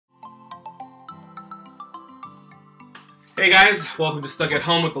Hey guys, welcome to Stuck at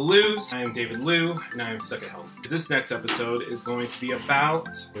Home with the Lews. I am David Lew, and I am stuck at home. This next episode is going to be about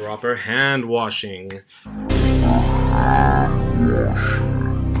proper hand washing.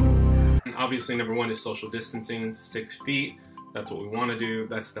 Obviously, number one is social distancing, 6 feet. That's what we want to do.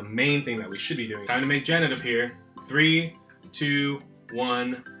 That's the main thing that we should be doing. Time to make Janet appear. 3, 2,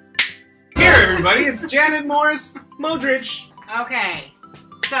 1. Here, everybody, it's Janet Morris Modrich. Okay.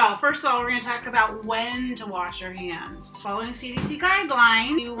 So, first of all, we're going to talk about when to wash your hands. Following CDC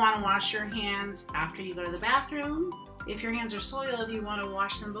guideline, you want to wash your hands after you go to the bathroom. If your hands are soiled, you want to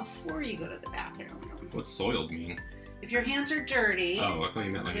wash them before you go to the bathroom. What's soiled mean? If your hands are dirty... Oh, I thought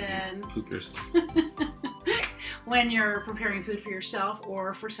you meant like then... poop yourself. When you're preparing food for yourself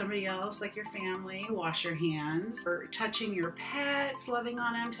or for somebody else, like your family, wash your hands. Or touching your pets, loving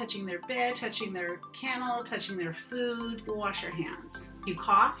on them, touching their bed, touching their kennel, touching their food, wash your hands. You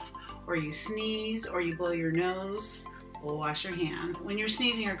cough, or you sneeze, or you blow your nose, we'll wash your hands. When you're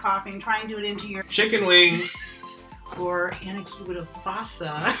sneezing or coughing, try and do it into your chicken wing or anacubital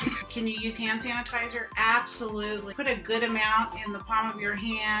fossa. Can you use hand sanitizer? Absolutely. Put a good amount in the palm of your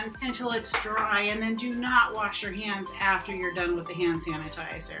hand until it's dry, and then do not wash your hands after you're done with the hand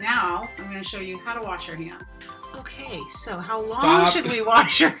sanitizer. Now, I'm going to show you how to wash your hands. Okay, so how long should we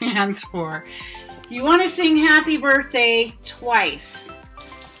wash your hands for? You want to sing happy birthday twice.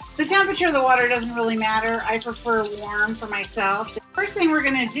 The temperature of the water doesn't really matter. I prefer warm for myself. First thing we're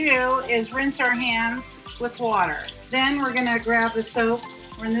going to do is rinse our hands with water. Then we're going to grab the soap,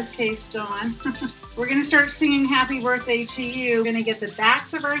 or in this case, Dawn. We're going to start singing happy birthday to you. We're going to get the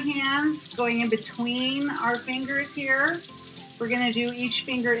backs of our hands going in between our fingers here. We're going to do each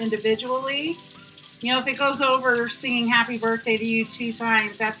finger individually. You know, if it goes over singing happy birthday to you 2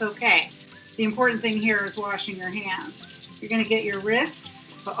 times, that's okay. The important thing here is washing your hands. You're going to get your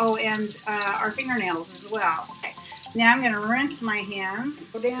wrists, and our fingernails as well. Okay. Now I'm going to rinse my hands,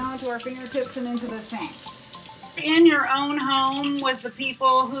 go down to our fingertips and into the sink. In your own home with the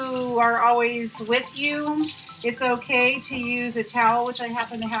people who are always with you, it's okay to use a towel, which I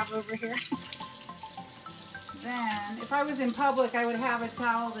happen to have over here. Then, if I was in public, I would have a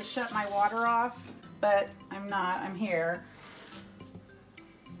towel to shut my water off, but I'm not, I'm here.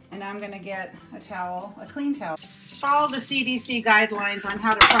 And I'm going to get a towel, a clean towel. Follow the CDC guidelines on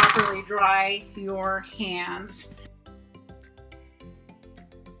how to properly dry your hands.